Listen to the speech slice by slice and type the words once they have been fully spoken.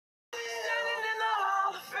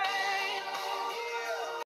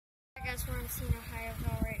guys, we're in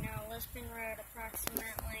Ohioville right now, Lisbon Road,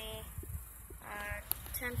 approximately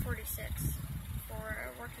 10:46 for a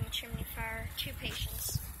working chimney fire, 2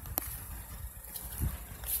 patients.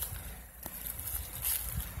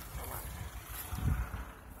 Hold on.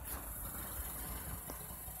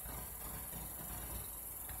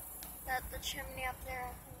 That's the chimney up there, I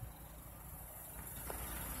think.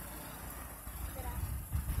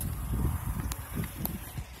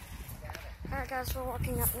 Alright guys, we're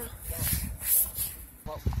walking up now.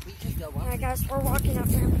 Well, we can go up. Alright guys, we're walking up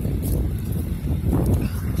now.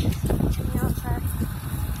 Chimney outside.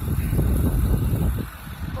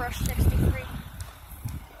 Brush 63.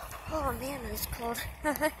 Oh man, it's cold.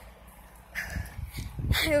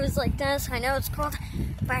 It was like this. I know it's cold,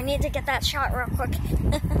 but I need to get that shot real quick.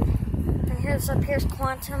 And here's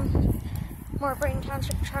Quantum. More Braden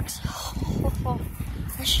Township trucks.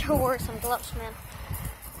 I should have wore some gloves, man.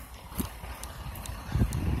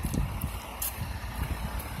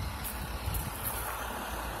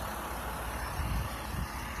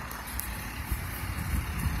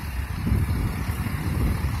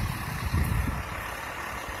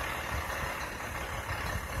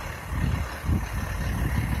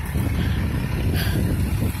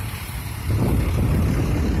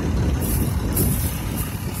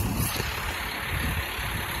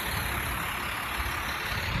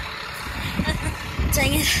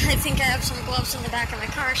 Dang it, I think I have some gloves in the back of my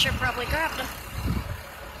car. I should probably grab them.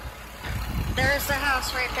 There's the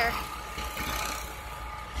house right there.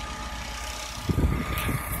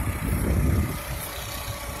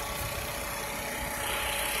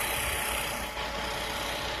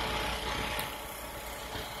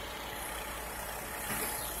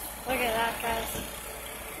 Look at that, guys.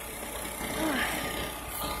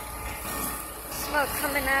 Smoke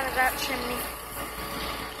coming out of that chimney.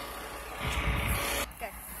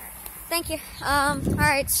 Thank you.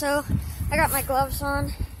 Alright, so I got my gloves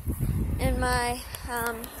on and my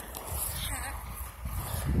hat.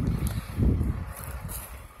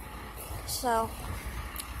 So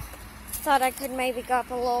thought I could maybe go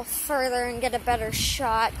up a little further and get a better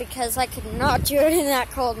shot because I could not do it in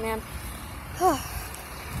that cold, man.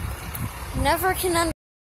 Never can under.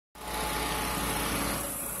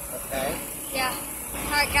 Okay. Yeah.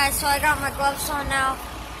 Alright guys, so I got my gloves on now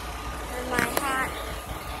and my hat.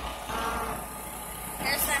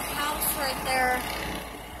 There's that house right there.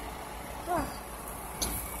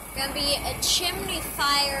 Gonna be a chimney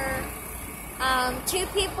fire. 2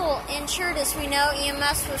 people injured, as we know.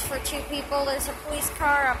 EMS was for 2 people. There's a police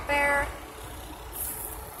car up there.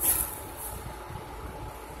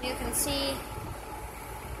 You can see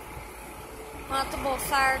multiple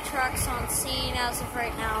fire trucks on scene as of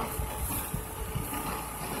right now.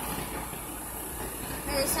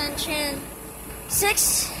 There's engine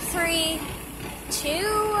 632,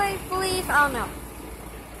 I believe. I don't know.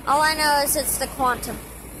 All I know is it's the Quantum.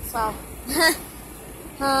 So,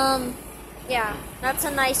 yeah, that's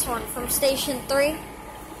a nice one from Station 3.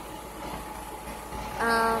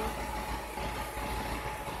 Oh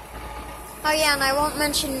yeah, and I won't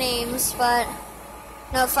mention names, but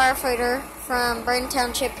no firefighter from Braden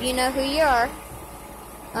Township, you know who you are.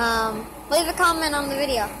 Leave a comment on the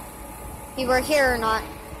video. If you were here or not.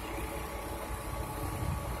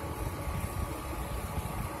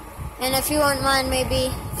 And if you wouldn't mind,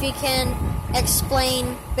 maybe if you can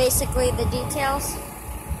explain basically the details.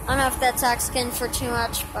 I don't know if that's asking for too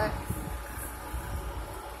much, but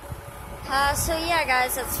so yeah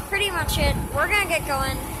guys, that's pretty much it. We're gonna get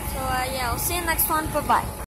going. So yeah, we'll see you next one. Bye bye.